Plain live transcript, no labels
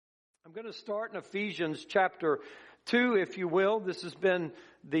I'm going to start in Ephesians chapter 2, if you will. This has been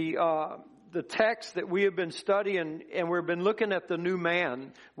the text that we have been studying, and we've been looking at the new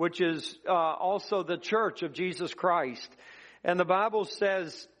man, which is also the church of Jesus Christ. And the Bible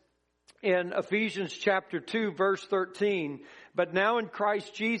says in Ephesians chapter 2, verse 13, "But now in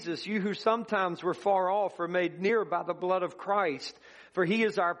Christ Jesus, you who sometimes were far off are made near by the blood of Christ. For he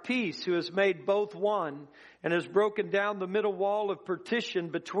is our peace, who has made both one, and has broken down the middle wall of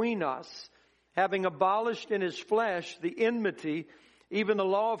partition between us, having abolished in his flesh the enmity, even the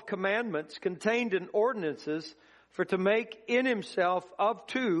law of commandments contained in ordinances, for to make in himself of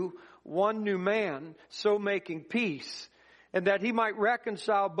two one new man, so making peace, and that he might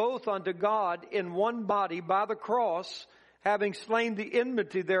reconcile both unto God in one body by the cross, having slain the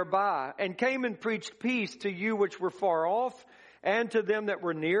enmity thereby, and came and preached peace to you which were far off, and to them that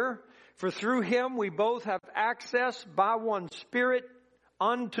were near. For through him we both have access by one Spirit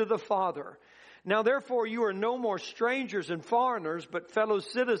unto the Father. Now therefore you are no more strangers and foreigners, but fellow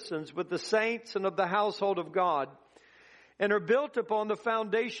citizens with the saints and of the household of God, and are built upon the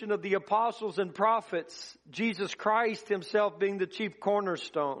foundation of the apostles and prophets, Jesus Christ himself being the chief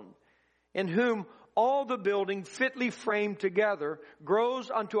cornerstone, in whom all the building fitly framed together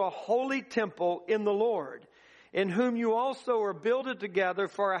grows unto a holy temple in the Lord, in whom you also are builded together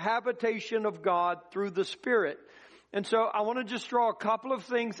for a habitation of God through the Spirit." And so I want to just draw a couple of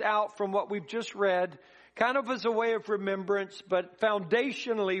things out from what we've just read, kind of as a way of remembrance, but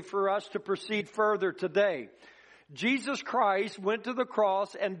foundationally for us to proceed further today. Jesus Christ went to the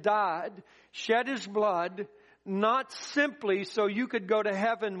cross and died, shed his blood, not simply so you could go to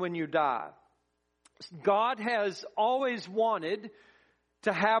heaven when you die. God has always wanted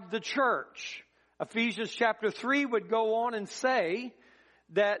to have the church. Ephesians chapter 3 would go on and say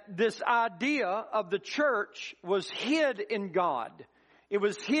that this idea of the church was hid in God. It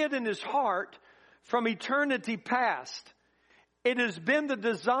was hid in his heart from eternity past. It has been the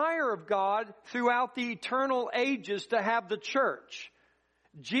desire of God throughout the eternal ages to have the church.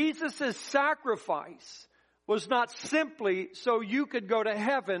 Jesus' sacrifice was not simply so you could go to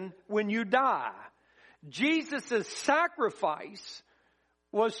heaven when you die. Jesus' sacrifice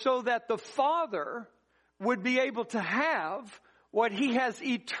was so that the Father would be able to have what he has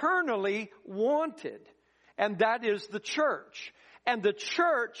eternally wanted. And that is the church. And the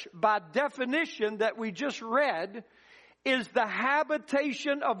church, by definition that we just read, is the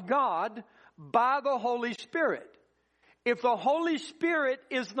habitation of God by the Holy Spirit. If the Holy Spirit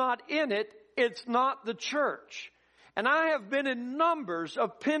is not in it, it's not the church. And I have been in numbers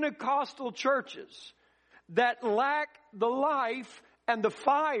of Pentecostal churches that lack the life and the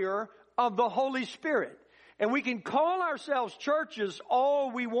fire of the Holy Spirit. And we can call ourselves churches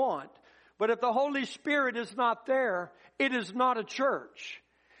all we want, but if the Holy Spirit is not there, it is not a church.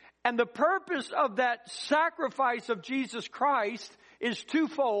 And the purpose of that sacrifice of Jesus Christ is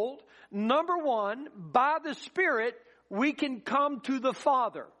twofold. Number one, by the Spirit, we can come to the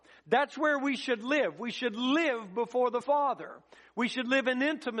Father. That's where we should live. We should live before the Father. We should live in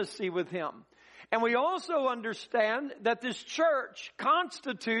intimacy with him. And we also understand that this church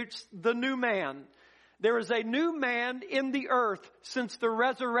constitutes the new man. There is a new man in the earth since the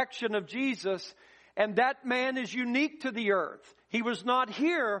resurrection of Jesus, and that man is unique to the earth. He was not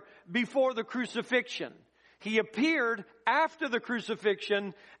here before the crucifixion. He appeared after the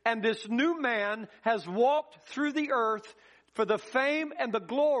crucifixion, and this new man has walked through the earth for the fame and the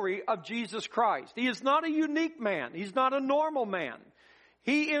glory of Jesus Christ. He is not a unique man. He's not a normal man.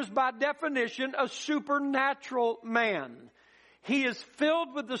 He is by definition a supernatural man. He is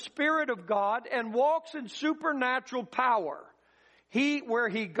filled with the Spirit of God and walks in supernatural power. He, where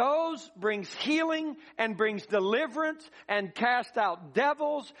he goes, brings healing and brings deliverance and casts out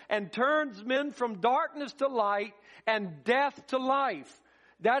devils and turns men from darkness to light and death to life.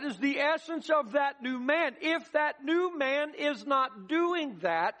 That is the essence of that new man. If that new man is not doing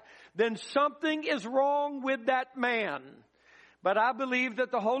that, then something is wrong with that man. But I believe that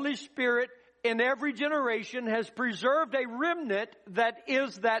the Holy Spirit in every generation has preserved a remnant that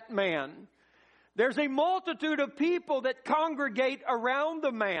is that man. There's a multitude of people that congregate around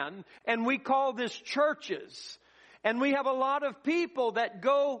the man, and we call this churches. And we have a lot of people that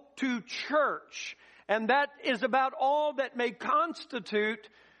go to church, and that is about all that may constitute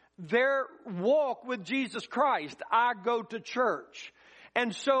their walk with Jesus Christ. I go to church.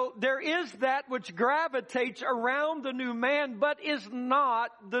 And so there is that which gravitates around the new man, but is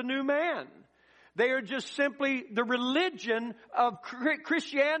not the new man. They are just simply the religion of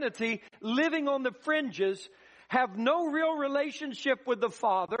Christianity living on the fringes, have no real relationship with the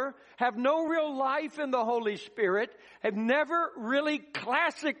Father, have no real life in the Holy Spirit, have never really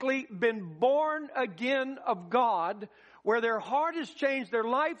classically been born again of God, where their heart has changed, their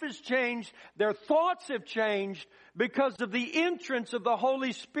life has changed, their thoughts have changed because of the entrance of the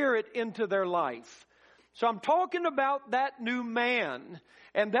Holy Spirit into their life. So I'm talking about that new man,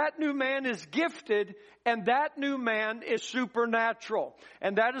 and that new man is gifted, and that new man is supernatural.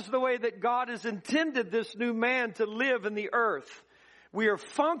 And that is the way that God has intended this new man to live in the earth. We are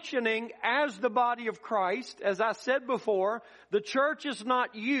functioning as the body of Christ. As I said before, the church is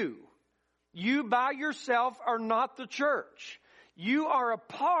not you. You by yourself are not the church. You are a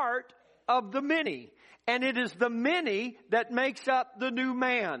part of the many, and it is the many that makes up the new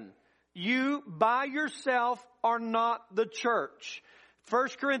man. You by yourself are not the church. 1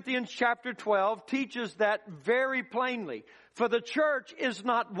 Corinthians chapter 12 teaches that very plainly. For the church is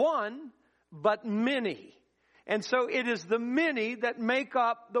not one, but many. And so it is the many that make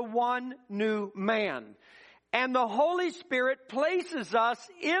up the one new man. And the Holy Spirit places us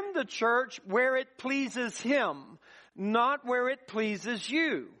in the church where it pleases Him, not where it pleases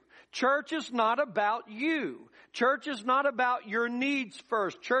you. Church is not about you. Church is not about your needs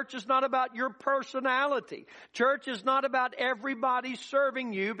first. Church is not about your personality. Church is not about everybody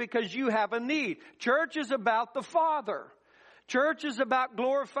serving you because you have a need. Church is about the Father. Church is about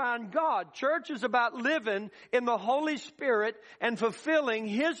glorifying God. Church is about living in the Holy Spirit and fulfilling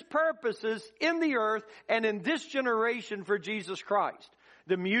His purposes in the earth and in this generation for Jesus Christ.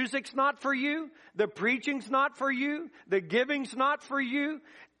 The music's not for you. The preaching's not for you. The giving's not for you.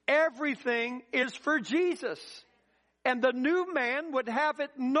 Everything is for Jesus. And the new man would have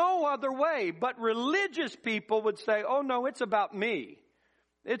it no other way. But religious people would say, oh no, it's about me.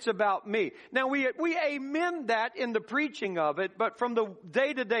 It's about me. Now we amen that in the preaching of it, but from the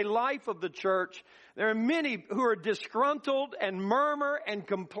day-to-day life of the church, there are many who are disgruntled and murmur and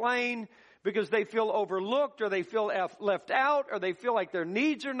complain because they feel overlooked or they feel left out or they feel like their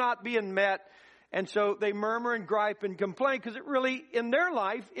needs are not being met. And so they murmur and gripe and complain because it really, in their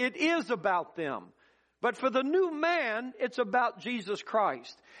life, it is about them. But for the new man, it's about Jesus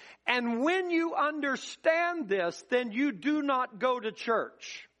Christ. And when you understand this, then you do not go to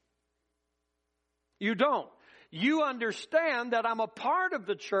church. You don't. You understand that I'm a part of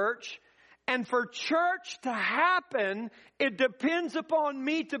the church, and for church to happen, it depends upon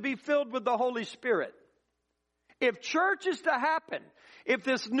me to be filled with the Holy Spirit. If church is to happen, if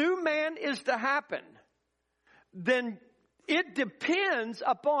this new man is to happen, then it depends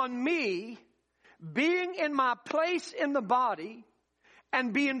upon me being in my place in the body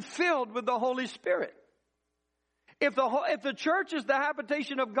and being filled with the Holy Spirit. If the church is the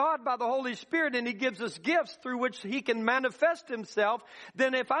habitation of God by the Holy Spirit and He gives us gifts through which He can manifest Himself,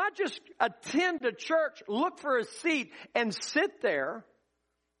 then if I just attend a church, look for a seat and sit there,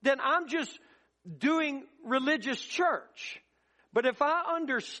 then I'm just doing religious church. But if I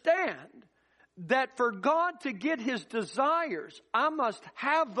understand that for God to get His desires, I must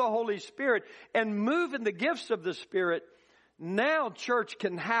have the Holy Spirit and move in the gifts of the Spirit, now church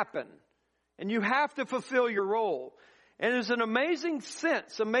can happen. And you have to fulfill your role. And it's an amazing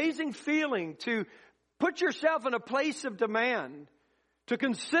sense, amazing feeling to put yourself in a place of demand, to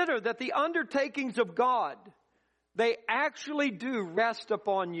consider that the undertakings of God, they actually do rest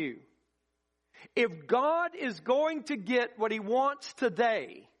upon you. If God is going to get what He wants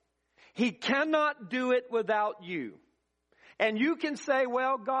today, He cannot do it without you. And you can say,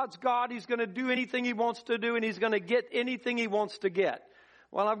 well, God's God. He's going to do anything He wants to do, and He's going to get anything He wants to get.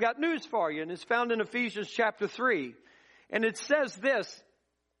 Well, I've got news for you, and it's found in Ephesians chapter 3. And it says this,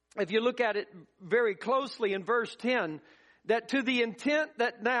 if you look at it very closely in verse 10, that to the intent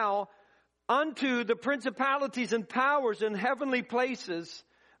that now unto the principalities and powers in heavenly places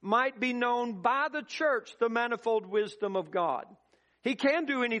might be known by the church the manifold wisdom of God. He can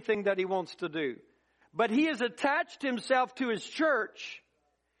do anything that He wants to do. But He has attached Himself to His church.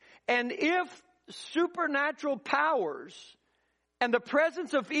 And if supernatural powers and the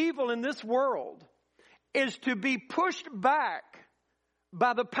presence of evil in this world is to be pushed back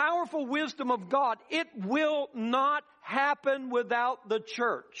by the powerful wisdom of God, it will not happen without the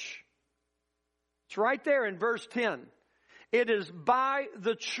church. It's right there in verse 10. It is by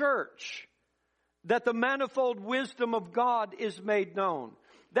the church that the manifold wisdom of God is made known.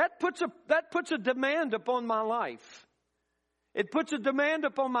 That puts a demand upon my life. It puts a demand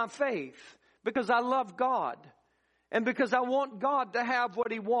upon my faith because I love God and because I want God to have what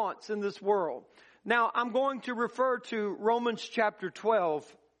He wants in this world. Now, I'm going to refer to Romans chapter 12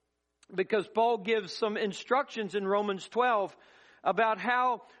 because Paul gives some instructions in Romans 12 about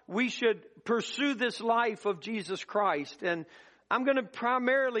how we should pursue this life of Jesus Christ. And I'm going to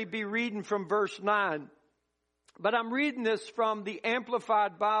primarily be reading from verse 9. But I'm reading this from the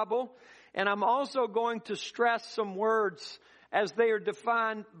Amplified Bible, and I'm also going to stress some words as they are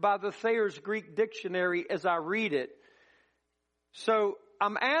defined by the Thayer's Greek Dictionary as I read it. So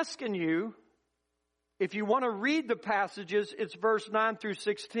I'm asking you, if you want to read the passages, it's verse 9 through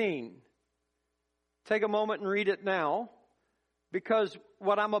 16. Take a moment and read it now, because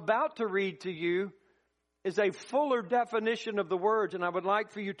what I'm about to read to you is a fuller definition of the words, and I would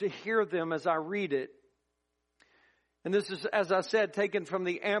like for you to hear them as I read it. And this is, as I said, taken from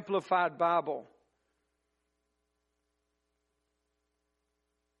the Amplified Bible.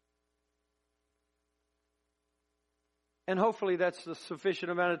 And hopefully that's a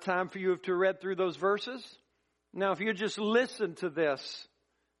sufficient amount of time for you to read through those verses. Now, if you just listen to this,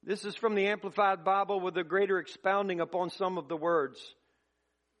 this is from the Amplified Bible with a greater expounding upon some of the words.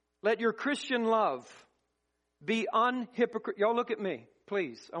 Let your Christian love be unhypocritical. Y'all look at me,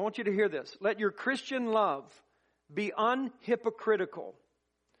 please. I want you to hear this. Let your Christian love be unhypocritical,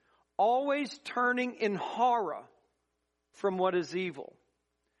 always turning in horror from what is evil.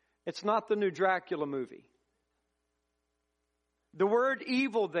 It's not the new Dracula movie. The word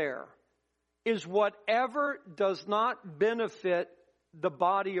evil there is whatever does not benefit the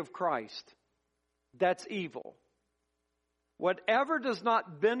body of Christ. That's evil. Whatever does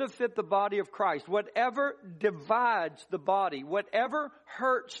not benefit the body of Christ, whatever divides the body, whatever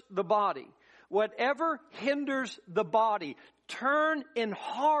hurts the body, whatever hinders the body, turn in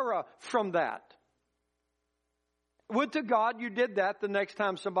horror from that. Would to God you did that the next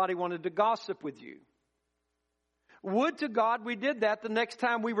time somebody wanted to gossip with you. Would to God we did that the next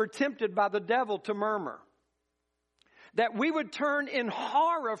time we were tempted by the devil to murmur. That we would turn in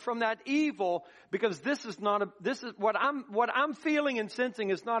horror from that evil, because this is what I'm feeling and sensing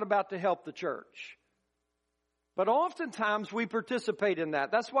is not about to help the church. But oftentimes we participate in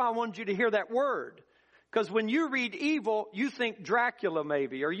that. That's why I wanted you to hear that word. Because when you read evil, you think Dracula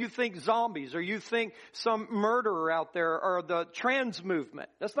maybe, or you think zombies, or you think some murderer out there, or the trans movement.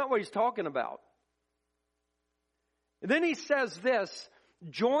 That's not what he's talking about. And then he says this,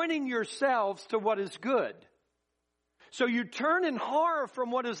 joining yourselves to what is good. So you turn in horror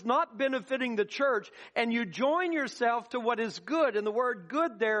from what is not benefiting the church, and you join yourself to what is good. And the word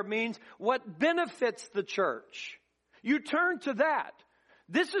good there means what benefits the church. You turn to that.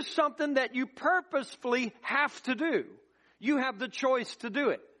 This is something that you purposefully have to do. You have the choice to do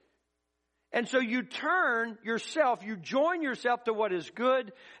it. And so you turn yourself, you join yourself to what is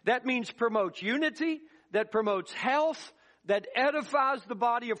good. That means promotes unity, that promotes health, that edifies the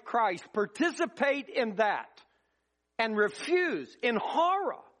body of Christ. Participate in that. And refuse in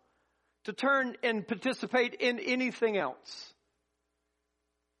horror to turn and participate in anything else.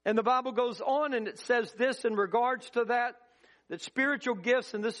 And the Bible goes on and it says this in regards to that spiritual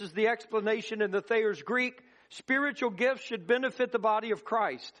gifts, and this is the explanation in the Thayer's Greek, spiritual gifts should benefit the body of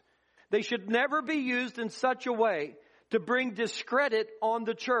Christ. They should never be used in such a way to bring discredit on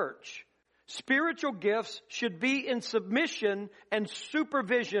the church. Spiritual gifts should be in submission and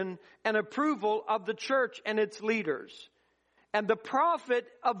supervision and approval of the church and its leaders. And the profit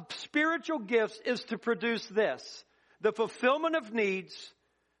of spiritual gifts is to produce this: the fulfillment of needs,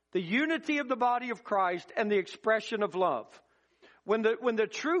 the unity of the body of Christ, and the expression of love. When the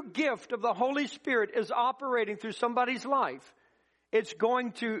true gift of the Holy Spirit is operating through somebody's life, it's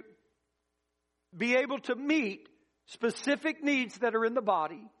going to be able to meet specific needs that are in the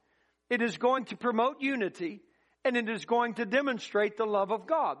body. It is going to promote unity, and it is going to demonstrate the love of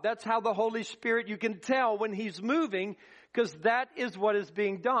God. That's how the Holy Spirit, you can tell when He's moving, because that is what is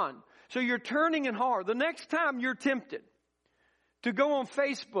being done. So you're turning in horror. The next time you're tempted to go on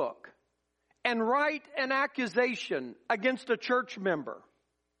Facebook and write an accusation against a church member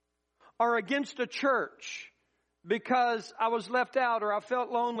or against a church because I was left out, or I felt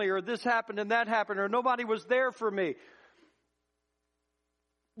lonely, or this happened and that happened, or nobody was there for me,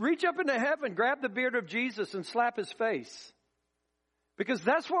 reach up into heaven, grab the beard of Jesus and slap His face. Because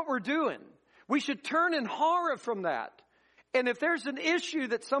that's what we're doing. We should turn in horror from that. And if there's an issue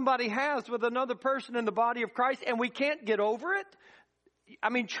that somebody has with another person in the body of Christ and we can't get over it,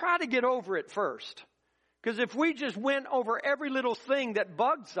 try to get over it first. Because if we just went over every little thing that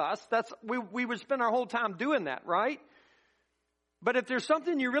bugs us, we would spend our whole time doing that, right? But if there's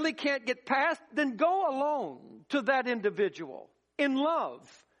something you really can't get past, then go alone to that individual in love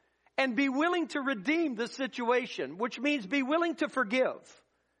and be willing to redeem the situation, which means be willing to forgive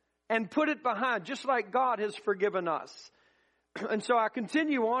and put it behind, just like God has forgiven us. And so I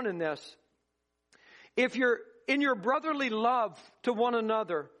continue on in this. If In your brotherly love to one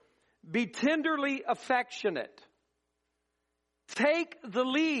another, be tenderly affectionate. Take the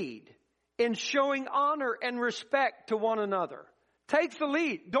lead in showing honor and respect to one another. Take the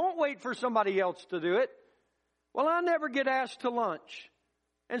lead. Don't wait for somebody else to do it. Well, I never get asked to lunch.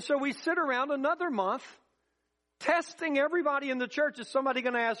 And so we sit around another month testing everybody in the church. Is somebody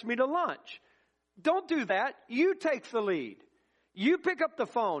going to ask me to lunch? Don't do that. You take the lead. You pick up the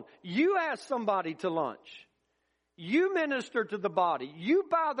phone. You ask somebody to lunch. You minister to the body. You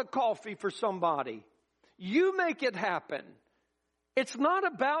buy the coffee for somebody. You make it happen. It's not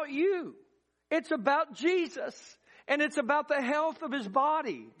about you. It's about Jesus. And it's about the health of His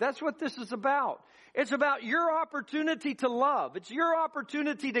body. That's what this is about. It's about your opportunity to love. It's your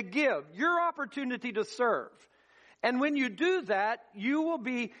opportunity to give. Your opportunity to serve. And when you do that, you will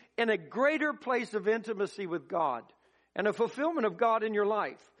be in a greater place of intimacy with God and a fulfillment of God in your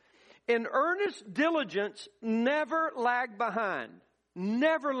life. In earnest diligence, never lag behind.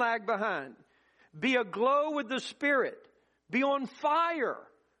 Never lag behind. Be aglow with the Spirit. Be on fire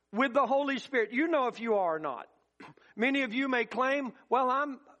with the Holy Spirit. You know if you are or not. Many of you may claim, well,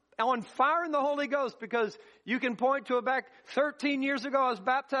 I'm on fire in the Holy Ghost, because you can point to back 13 years ago I was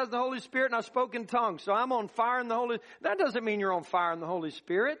baptized in the Holy Spirit and I spoke in tongues. So I'm on fire in the Holy Spirit. That doesn't mean you're on fire in the Holy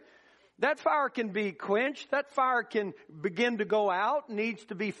Spirit. That fire can be quenched. That fire can begin to go out, needs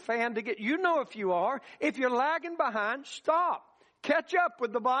to be fanned again. You know if you are. If you're lagging behind, stop. Catch up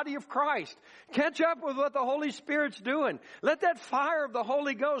with the body of Christ. Catch up with what the Holy Spirit's doing. Let that fire of the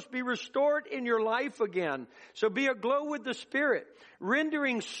Holy Ghost be restored in your life again. So be aglow with the Spirit,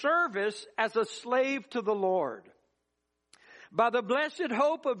 rendering service as a slave to the Lord. By the blessed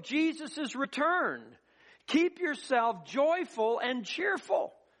hope of Jesus' return, keep yourself joyful and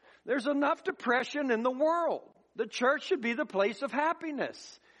cheerful. There's enough depression in the world. The church should be the place of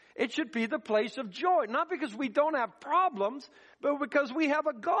happiness. It should be the place of joy. Not because we don't have problems, but because we have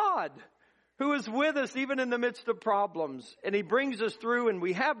a God who is with us even in the midst of problems. And He brings us through, and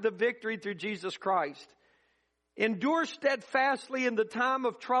we have the victory through Jesus Christ. Endure steadfastly in the time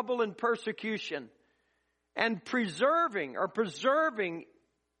of trouble and persecution. And persevering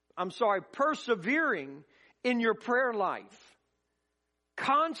in your prayer life.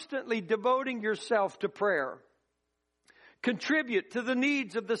 Constantly devoting yourself to prayer. Contribute to the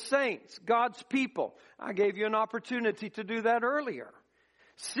needs of the saints, God's people. I gave you an opportunity to do that earlier.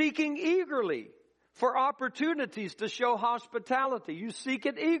 Seeking eagerly for opportunities to show hospitality. You seek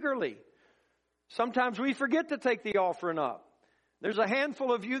it eagerly. Sometimes we forget to take the offering up. There's a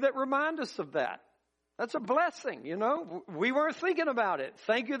handful of you that remind us of that. That's a blessing, you know. We weren't thinking about it.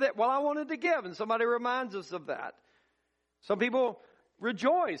 Thank you that, well, I wanted to give, and somebody reminds us of that. Some people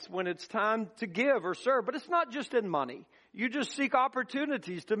rejoice when it's time to give or serve, but it's not just in money. You just seek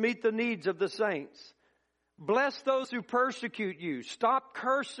opportunities to meet the needs of the saints. Bless those who persecute you. Stop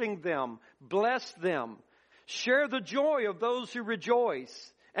cursing them. Bless them. Share the joy of those who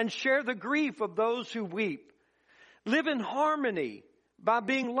rejoice, and share the grief of those who weep. Live in harmony by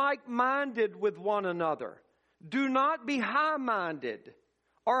being like-minded with one another. Do not be high-minded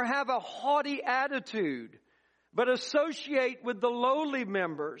or have a haughty attitude, but associate with the lowly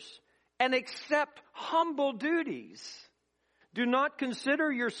members and accept humble duties. Do not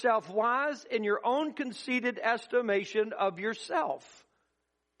consider yourself wise in your own conceited estimation of yourself,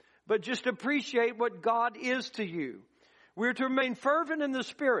 but just appreciate what God is to you. We're to remain fervent in the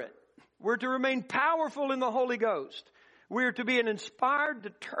Spirit. We're to remain powerful in the Holy Ghost. We're to be an inspired,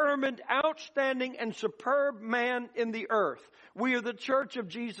 determined, outstanding, and superb man in the earth. We are the church of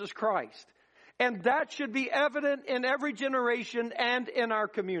Jesus Christ. And that should be evident in every generation and in our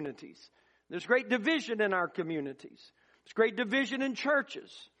communities. There's great division in our communities. There's great division in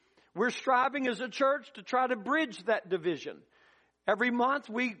churches. We're striving as a church to try to bridge that division. Every month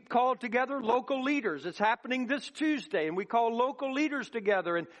we call together local leaders. It's happening this Tuesday, and we call local leaders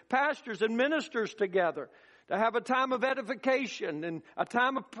together and pastors and ministers together to have a time of edification and a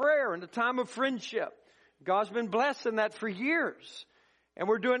time of prayer and a time of friendship. God's been blessing that for years. And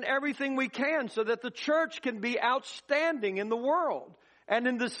we're doing everything we can so that the church can be outstanding in the world and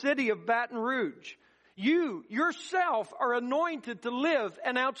in the city of Baton Rouge. You yourself are anointed to live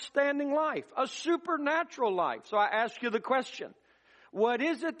an outstanding life, a supernatural life. So I ask you the question, what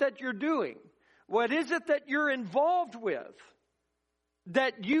is it that you're doing? What is it that you're involved with?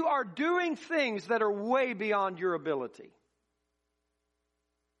 That you are doing things that are way beyond your ability.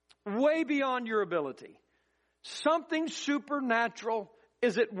 Way beyond your ability. Something supernatural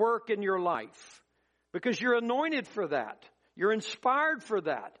is at work in your life. Because you're anointed for that. You're inspired for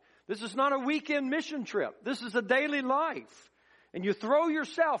that. This is not a weekend mission trip. This is a daily life. And you throw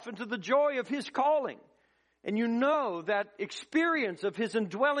yourself into the joy of His calling. and you know that experience of His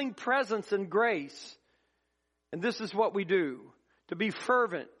indwelling presence and grace. And this is what we do. To be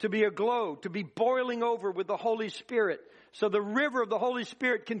fervent, to be aglow, to be boiling over with the Holy Spirit. So the river of the Holy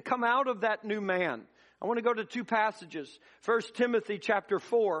Spirit can come out of that new man. I want to go to two passages. 1 Timothy chapter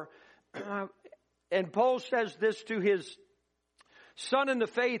 4. And Paul says this to his son in the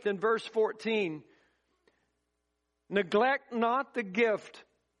faith in verse 14. Neglect not the gift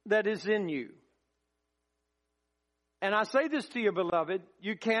that is in you. And I say this to you, beloved,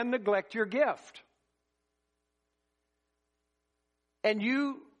 you can neglect your gift. And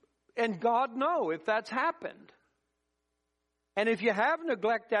you and God know if that's happened. And if you have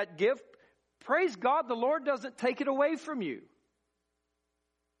neglected that gift, praise God, the Lord doesn't take it away from you.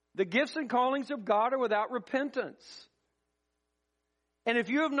 The gifts and callings of God are without repentance. And if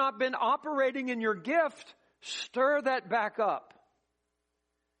you have not been operating in your gift, stir that back up.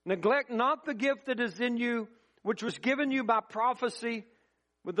 Neglect not the gift that is in you, which was given you by prophecy,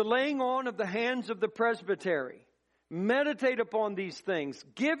 with the laying on of the hands of the presbytery. Meditate upon these things.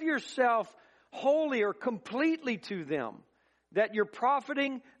 Give yourself wholly or completely to them, that your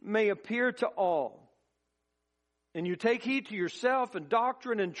profiting may appear to all. And you take heed to yourself and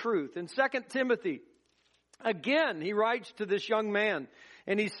doctrine and truth. In 2 Timothy, again, he writes to this young man,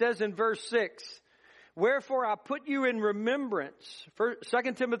 and he says in verse 6, wherefore I put you in remembrance,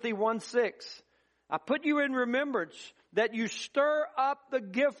 2 Timothy 1:6, I put you in remembrance that you stir up the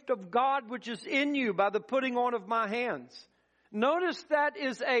gift of God which is in you by the putting on of my hands. Notice that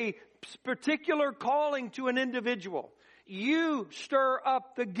is a particular calling to an individual. You stir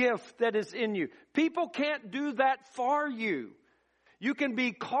up the gift that is in you. People can't do that for you. You can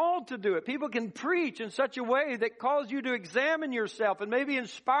be called to do it. People can preach in such a way that calls you to examine yourself and maybe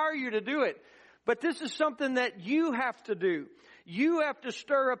inspire you to do it. But this is something that you have to do. You have to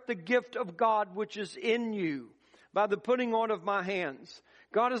stir up the gift of God which is in you by the putting on of my hands.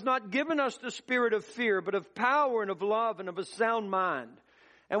 God has not given us the spirit of fear, but of power and of love and of a sound mind.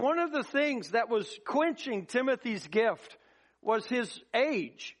 And one of the things that was quenching Timothy's gift was his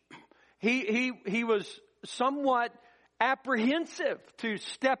age. He was somewhat apprehensive to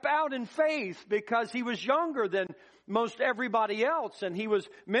step out in faith because he was younger than most everybody else. And he was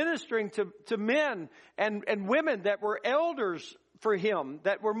ministering to men and women that were elders for him,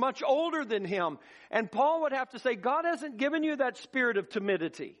 that were much older than him. And Paul would have to say, God hasn't given you that spirit of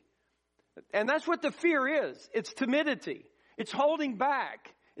timidity. And that's what the fear is. It's timidity. It's holding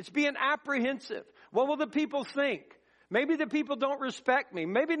back. It's being apprehensive. What will the people think? Maybe the people don't respect me.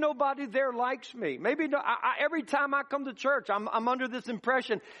 Maybe nobody there likes me. Maybe every time I come to church, I'm under this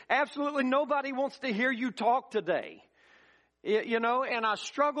impression, absolutely nobody wants to hear you talk today. You know, and I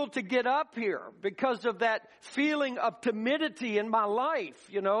struggle to get up here because of that feeling of timidity in my life,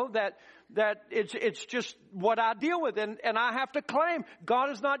 you know, that it's just what I deal with. And I have to claim, God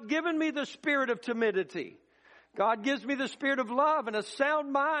has not given me the spirit of timidity. God gives me the spirit of love and a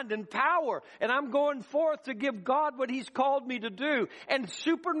sound mind and power. And I'm going forth to give God what He's called me to do. And it's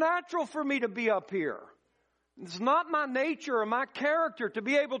supernatural for me to be up here. It's not my nature or my character to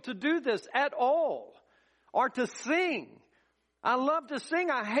be able to do this at all. Or to sing. I love to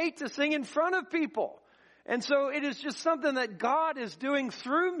sing. I hate to sing in front of people. And so it is just something that God is doing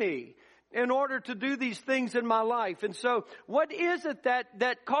through me in order to do these things in my life. And so what is it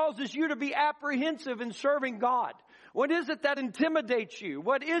that causes you to be apprehensive in serving God? What is it that intimidates you?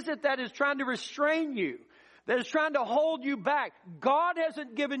 What is it that is trying to restrain you? That is trying to hold you back? God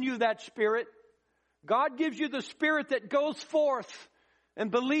hasn't given you that spirit. God gives you the spirit that goes forth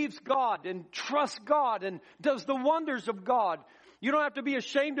and believes God and trusts God and does the wonders of God. You don't have to be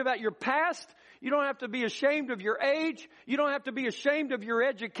ashamed about your past. You don't have to be ashamed of your age. You don't have to be ashamed of your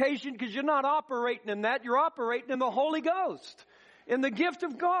education because you're not operating in that. You're operating in the Holy Ghost, in the gift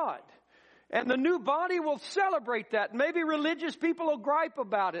of God. And the new body will celebrate that. Maybe religious people will gripe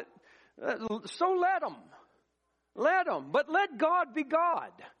about it. So let them. Let them. But let God be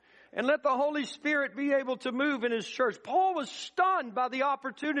God. And let the Holy Spirit be able to move in His church. Paul was stunned by the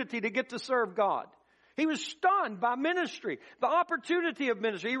opportunity to get to serve God. He was stunned by ministry, the opportunity of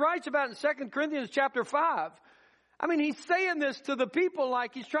ministry. He writes about it in 2 Corinthians chapter 5. I mean, he's saying this to the people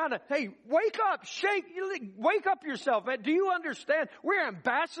like he's trying to, hey, wake up, wake up yourself. Man. Do you understand? We're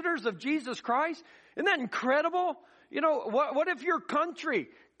ambassadors of Jesus Christ. Isn't that incredible? You know, what if your country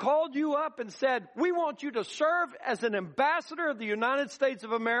called you up and said, we want you to serve as an ambassador of the United States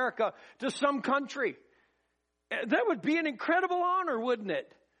of America to some country? That would be an incredible honor, wouldn't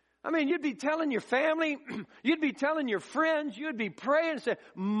it? I mean, you'd be telling your family, you'd be telling your friends, you'd be praying and saying,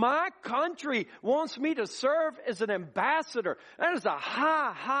 my country wants me to serve as an ambassador. That is a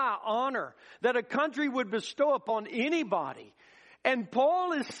high, high honor that a country would bestow upon anybody. And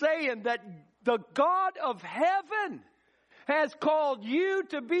Paul is saying that the God of heaven has called you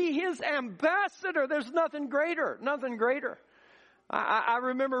to be his ambassador. There's nothing greater, nothing greater. I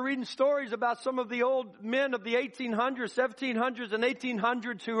remember reading stories about some of the old men of the 1800s, 1700s, and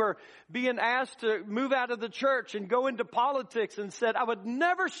 1800s who are being asked to move out of the church and go into politics and said, I would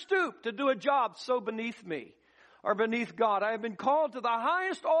never stoop to do a job so beneath me or beneath God. I have been called to the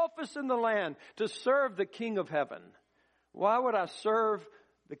highest office in the land to serve the King of heaven. Why would I serve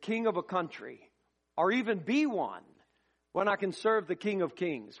the king of a country or even be one when I can serve the King of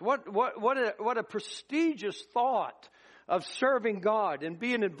kings? What a prestigious thought of serving God and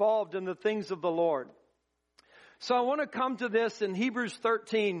being involved in the things of the Lord. So I want to come to this in Hebrews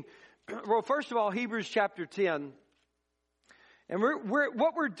 13. Well, first of all, Hebrews chapter 10. And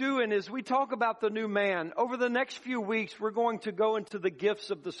what we're doing is we talk about the new man. Over the next few weeks, we're going to go into the gifts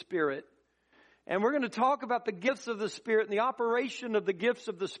of the Spirit. And we're going to talk about the gifts of the Spirit and the operation of the gifts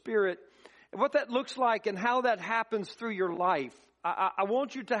of the Spirit and what that looks like and how that happens through your life. I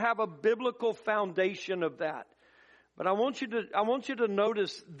want you to have a biblical foundation of that. But I want you to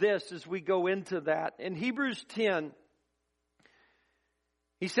notice this as we go into that. In Hebrews 10,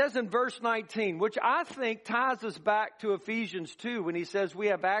 he says in verse 19, which I think ties us back to Ephesians 2 when he says we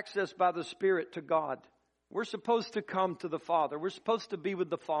have access by the Spirit to God. We're supposed to come to the Father. We're supposed to be with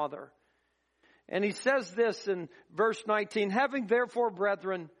the Father. And he says this in verse 19, having therefore,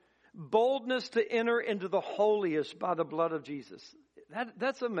 brethren, boldness to enter into the holiest by the blood of Jesus.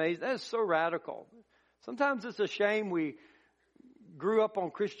 That's amazing. That is so radical. Sometimes it's a shame we grew up on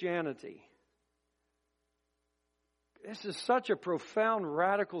Christianity. This is such a profound,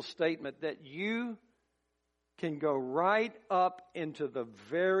 radical statement that you can go right up into the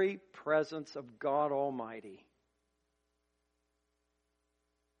very presence of God Almighty.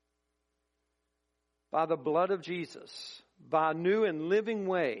 By the blood of Jesus, by a new and living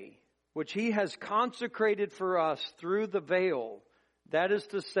way, which he has consecrated for us through the veil, that is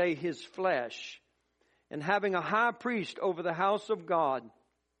to say, his flesh, and having a high priest over the house of God,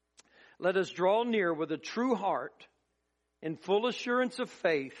 let us draw near with a true heart, in full assurance of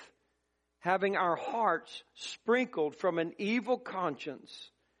faith, having our hearts sprinkled from an evil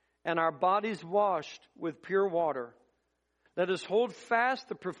conscience, and our bodies washed with pure water. Let us hold fast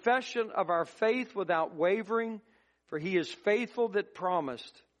the profession of our faith without wavering, for he is faithful that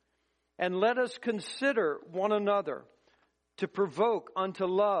promised. And let us consider one another to provoke unto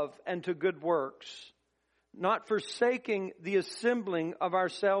love and to good works, not forsaking the assembling of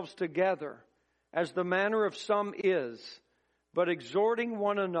ourselves together, as the manner of some is, but exhorting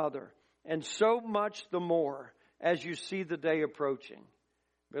one another, and so much the more as you see the day approaching.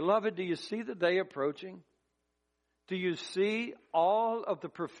 Beloved, do you see the day approaching? Do you see all of the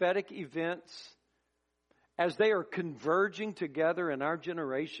prophetic events as they are converging together in our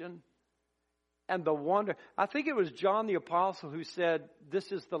generation? And the wonder, I think it was John the Apostle who said,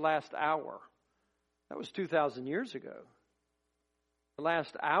 this is the last hour. That was 2,000 years ago. The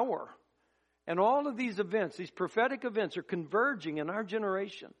last hour. And all of these events, these prophetic events, are converging in our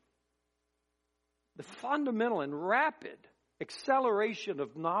generation. The fundamental and rapid acceleration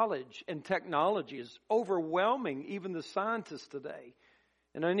of knowledge and technology is overwhelming even the scientists today.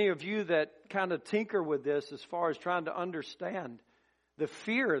 And any of you that kind of tinker with this as far as trying to understand the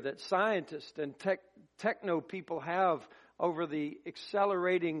fear that scientists and techno people have over the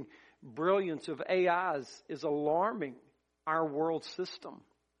accelerating brilliance of AIs is alarming our world system.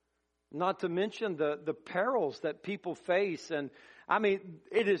 Not to mention the perils that people face. And I mean,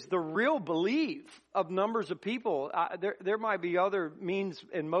 it is the real belief of numbers of people. There might be other means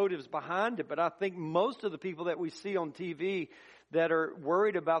and motives behind it, but I think most of the people that we see on TV that are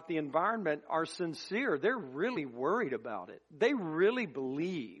worried about the environment are sincere. They're really worried about it. They really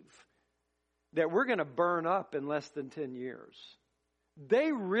believe that we're going to burn up in less than 10 years.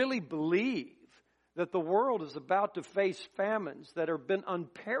 They really believe that the world is about to face famines that have been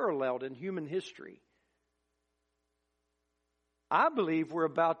unparalleled in human history. I believe we're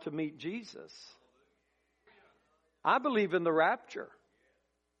about to meet Jesus. I believe in the rapture.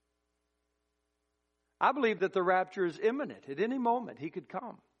 I believe that the rapture is imminent. At any moment, he could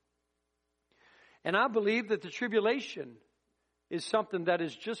come. And I believe that the tribulation is something that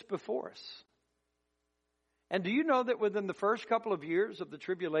is just before us. And do you know that within the first couple of years of the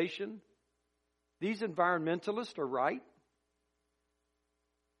tribulation, these environmentalists are right?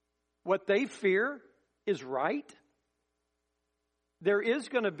 What they fear is right. there is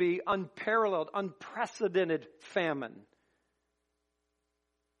going to be unparalleled, unprecedented famine.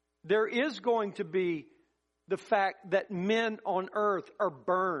 There is going to be the fact that men on earth are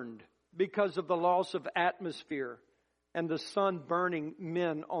burned because of the loss of atmosphere and the sun burning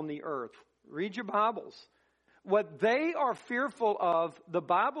men on the earth. Read your Bibles. What they are fearful of, the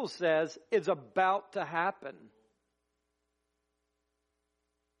Bible says, is about to happen.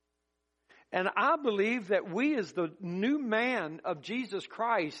 And I believe that we as the new man of Jesus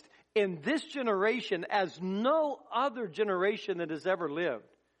Christ in this generation, as no other generation that has ever lived,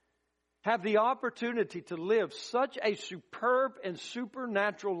 have the opportunity to live such a superb and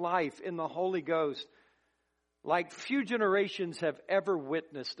supernatural life in the Holy Ghost like few generations have ever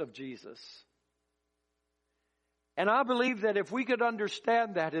witnessed of Jesus. And I believe that if we could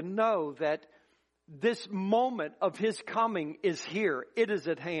understand that and know that this moment of His coming is here, it is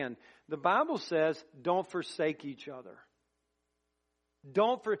at hand. The Bible says, don't forsake each other.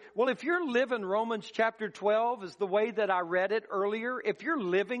 Well, if you're living Romans chapter 12 is the way that I read it earlier, if you're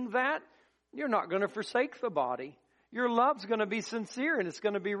living that, you're not going to forsake the body. Your love's going to be sincere and it's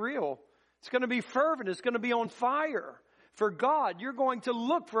going to be real. It's going to be fervent. It's going to be on fire. For God, you're going to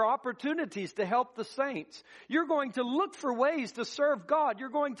look for opportunities to help the saints. You're going to look for ways to serve God. You're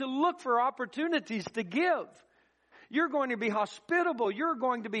going to look for opportunities to give. You're going to be hospitable. You're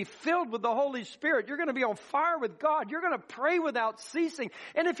going to be filled with the Holy Spirit. You're going to be on fire with God. You're going to pray without ceasing.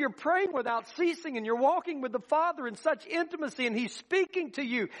 And if you're praying without ceasing and you're walking with the Father in such intimacy and He's speaking to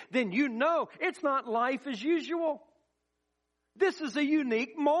you, then you know it's not life as usual. This is a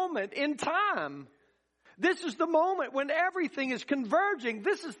unique moment in time. This is the moment when everything is converging.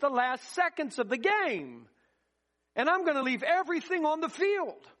 This is the last seconds of the game. And I'm going to leave everything on the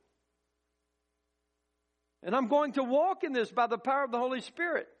field. And I'm going to walk in this by the power of the Holy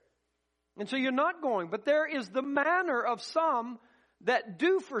Spirit. And so you're not going. But there is the manner of some that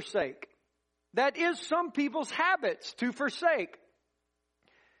do forsake. That is some people's habits to forsake.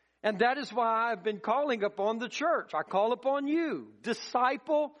 And that is why I've been calling upon the church. I call upon you.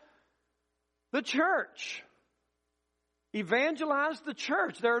 Disciple the church. Evangelize the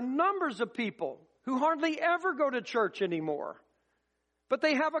church. There are numbers of people who hardly ever go to church anymore. But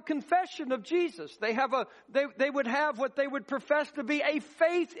they have a confession of Jesus. They would have what they would profess to be a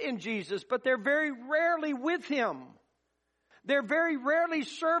faith in Jesus, but they're very rarely with Him. They're very rarely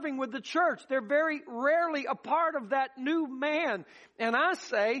serving with the church. They're very rarely a part of that new man. And I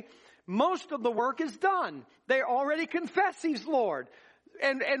say, most of the work is done. They already confess He's Lord.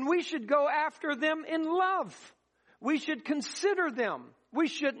 And we should go after them in love. We should consider them. We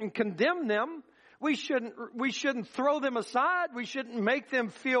shouldn't condemn them. We shouldn't throw them aside. We shouldn't make them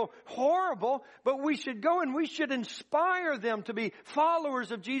feel horrible, but we should go and we should inspire them to be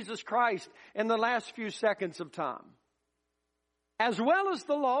followers of Jesus Christ in the last few seconds of time. As well as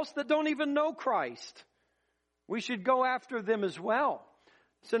the lost that don't even know Christ. We should go after them as well.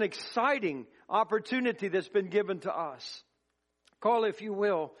 It's an exciting opportunity that's been given to us. Carl, if you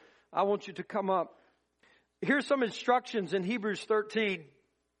will, I want you to come up. Here's some instructions in Hebrews 13.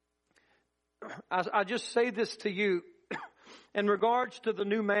 I just say this to you in regards to the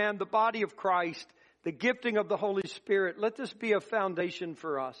new man, the body of Christ, the gifting of the Holy Spirit. Let this be a foundation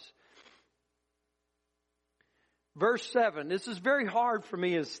for us. Verse 7. This is very hard for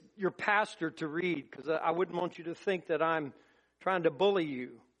me as your pastor to read because I wouldn't want you to think that I'm trying to bully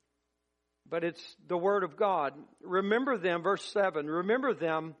you. But it's the Word of God. Remember them, verse 7. Remember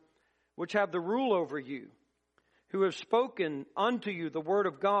them which have the rule over you, who have spoken unto you the Word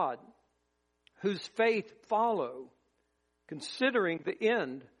of God, whose faith follow, considering the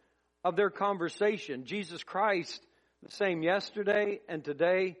end of their conversation. Jesus Christ, the same yesterday and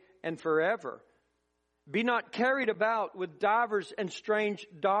today and forever. Be not carried about with divers and strange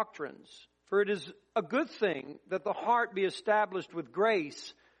doctrines, for it is a good thing that the heart be established with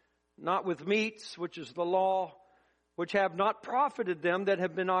grace, not with meats, which is the law, which have not profited them that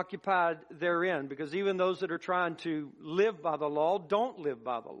have been occupied therein. Because even those that are trying to live by the law don't live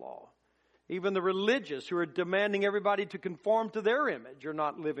by the law. Even the religious who are demanding everybody to conform to their image are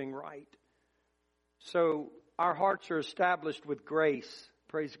not living right. So our hearts are established with grace.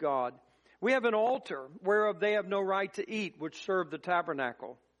 Praise God. We have an altar whereof they have no right to eat, which serve the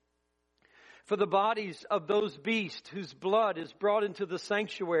tabernacle. For the bodies of those beasts whose blood is brought into the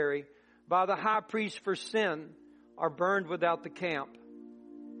sanctuary by the high priest for sin are burned without the camp.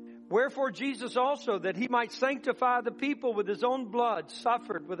 Wherefore Jesus also, that He might sanctify the people with His own blood,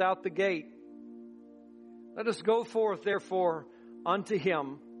 suffered without the gate. Let us go forth, therefore, unto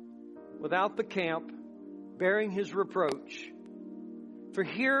Him without the camp, bearing His reproach. For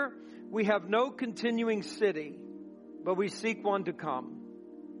here we have no continuing city, but we seek one to come.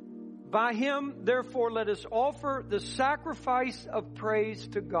 By him, therefore, let us offer the sacrifice of praise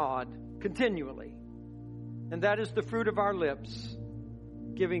to God continually. And that is the fruit of our lips,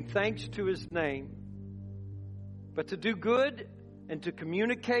 giving thanks to his name. But to do good and to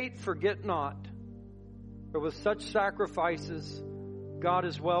communicate, forget not. For with such sacrifices, God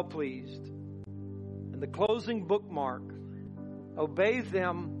is well pleased. And the closing bookmark, obey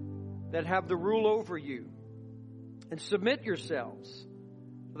them that have the rule over you, and submit yourselves.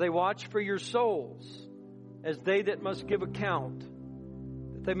 They watch for your souls as they that must give account,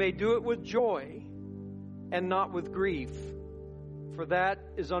 that they may do it with joy and not with grief, for that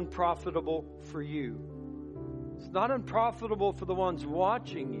is unprofitable for you. It's not unprofitable for the ones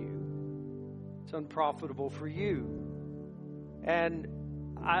watching you. It's unprofitable for you. And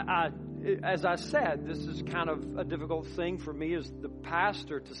as I said, this is kind of a difficult thing for me as the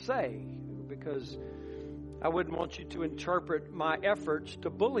pastor to say, because I wouldn't want you to interpret my efforts to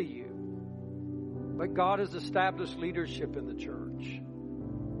bully you. But God has established leadership in the church.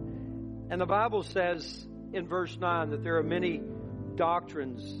 And the Bible says in verse 9 that there are many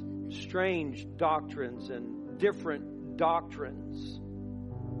doctrines, strange doctrines, and different doctrines.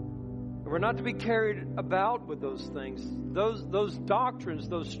 We're not to be carried about with those things. Those doctrines,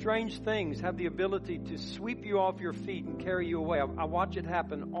 those strange things have the ability to sweep you off your feet and carry you away. I watch it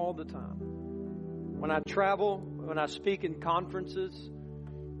happen all the time. When I travel, when I speak in conferences,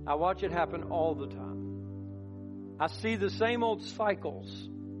 I watch it happen all the time. I see the same old cycles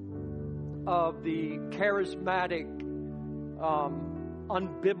of the charismatic,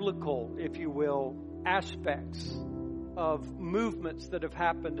 unbiblical, if you will, aspects of movements that have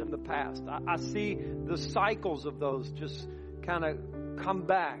happened in the past. I see the cycles of those just kind of come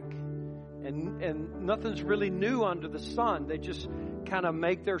back. And nothing's really new under the sun. They just kind of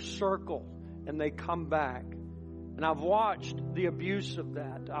make their circle and they come back. And I've watched the abuse of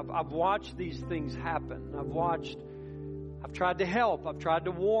that. I've watched these things happen. I've tried to help. I've tried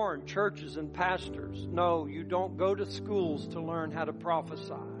to warn churches and pastors. No, you don't go to schools to learn how to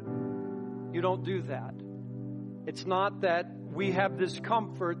prophesy. You don't do that. It's not that we have this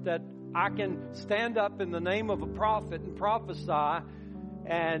comfort that I can stand up in the name of a prophet and prophesy,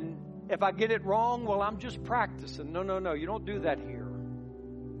 and if I get it wrong, well, I'm just practicing. No. You don't do that here.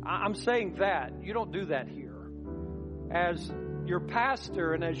 I'm saying that. You don't do that here. As your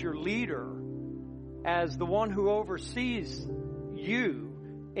pastor and as your leader, as the one who oversees you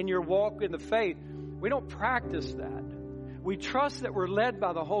in your walk in the faith, we don't practice that. We trust that we're led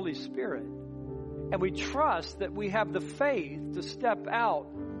by the Holy Spirit. And we trust that we have the faith to step out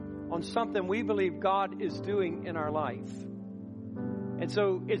on something we believe God is doing in our life. And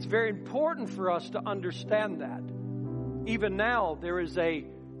so it's very important for us to understand that. Even now, there is a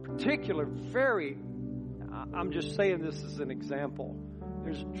particular, I'm just saying this as an example.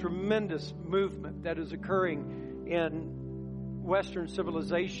 There's a tremendous movement that is occurring in Western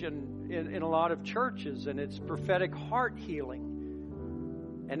civilization in a lot of churches, and it's prophetic heart healing.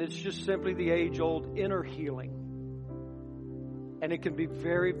 And it's just simply the age-old inner healing. And it can be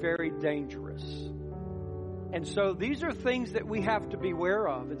very, very dangerous. And so these are things that we have to be aware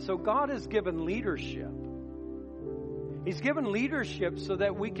of. And so God has given leadership. He's given leadership so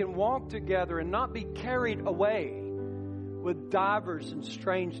that we can walk together and not be carried away with divers and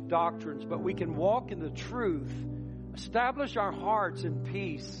strange doctrines, but we can walk in the truth, establish our hearts in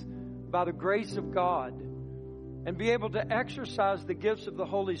peace by the grace of God, and be able to exercise the gifts of the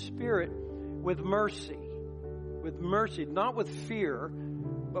Holy Spirit with mercy, not with fear,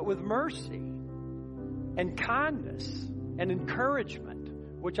 but with mercy and kindness and encouragement,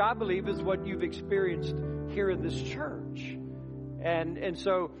 which I believe is what you've experienced here in this church. And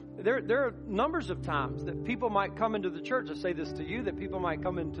so there are numbers of times that people might come into the church. I say this to you, that people might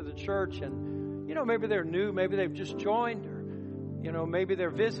come into the church and, maybe they're new, maybe they've just joined, or, maybe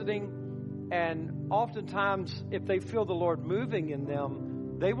they're visiting. And oftentimes, if they feel the Lord moving in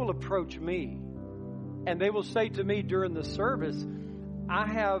them, they will approach me. And they will say to me during the service, I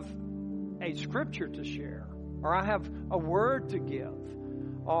have a scripture to share, or I have a word to give,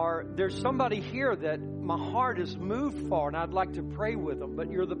 or there's somebody here that my heart is moved for and I'd like to pray with them,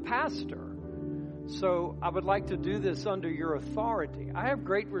 but you're the pastor, so I would like to do this under your authority. I have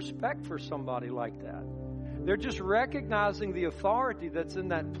great respect for somebody like that. They're just recognizing the authority that's in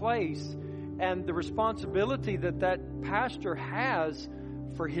that place and the responsibility that pastor has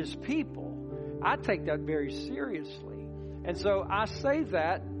for his people. I take that very seriously. And so I say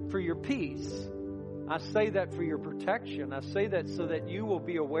that for your peace. I say that for your protection. I say that so that you will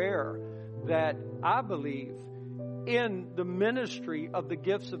be aware that I believe in the ministry of the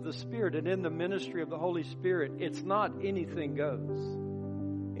gifts of the Spirit and in the ministry of the Holy Spirit, it's not anything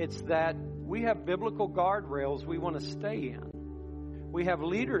goes. It's that we have biblical guardrails we want to stay in. We have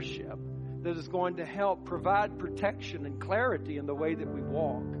leadership that is going to help provide protection and clarity in the way that we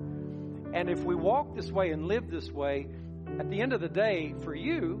walk. And if we walk this way and live this way, at the end of the day, for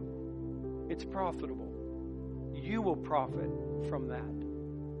you, it's profitable. You will profit from that.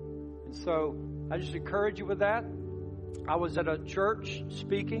 And so I just encourage you with that. I was at a church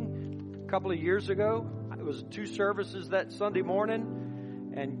speaking a couple of years ago. It was 2 services that Sunday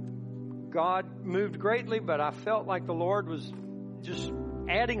morning, and God moved greatly, but I felt like the Lord was just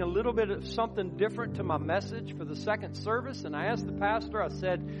adding a little bit of something different to my message for the second service. And I asked the pastor, I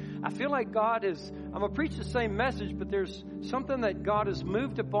said, I feel like God is, I'm going to preach the same message, but there's something that God has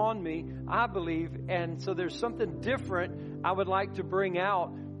moved upon me, I believe, and so there's something different I would like to bring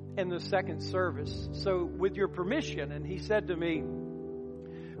out in the second service. So with your permission. And he said to me,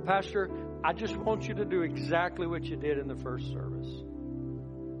 Pastor, I just want you to do exactly what you did in the first service.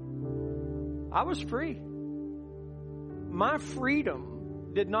 I was free. My freedom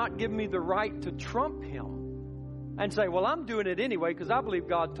did not give me the right to trump him and say, well, I'm doing it anyway because I believe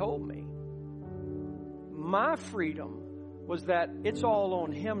God told me. My freedom was that it's all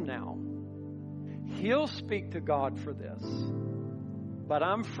on him now. He'll speak to God for this. But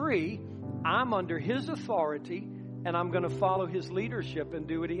I'm free. I'm under his authority, and I'm going to follow his leadership and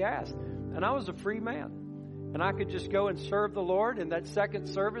do what he asked. And I was a free man. And I could just go and serve the Lord in that second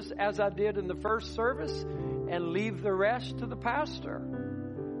service as I did in the first service and leave the rest to the pastor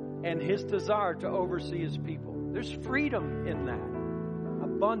and his desire to oversee his people. There's freedom in that,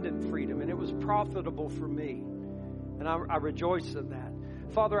 abundant freedom, and it was profitable for me. And I rejoice in that.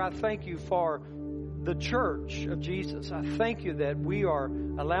 Father, I thank you for the church of Jesus. I thank you that we are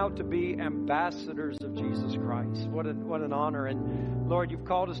allowed to be ambassadors of Jesus Christ. What an honor. And Lord, you've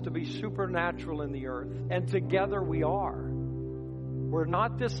called us to be supernatural in the earth. And together we are. We're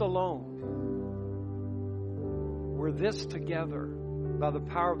not this alone. We're this together by the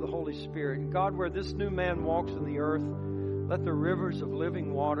power of the Holy Spirit. And God, where this new man walks in the earth, let the rivers of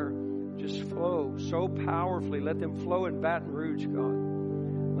living water just flow so powerfully. Let them flow in Baton Rouge, God.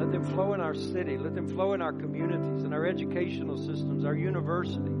 Let them flow in our city. Let them flow in our communities, in our educational systems, our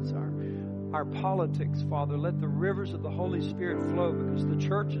universities, our politics, Father. Let the rivers of the Holy Spirit flow because the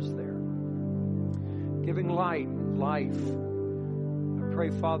church is there, giving light and life. I pray,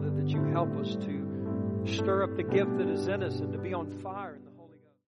 Father, that you help us to stir up the gift that is in us and to be on fire in the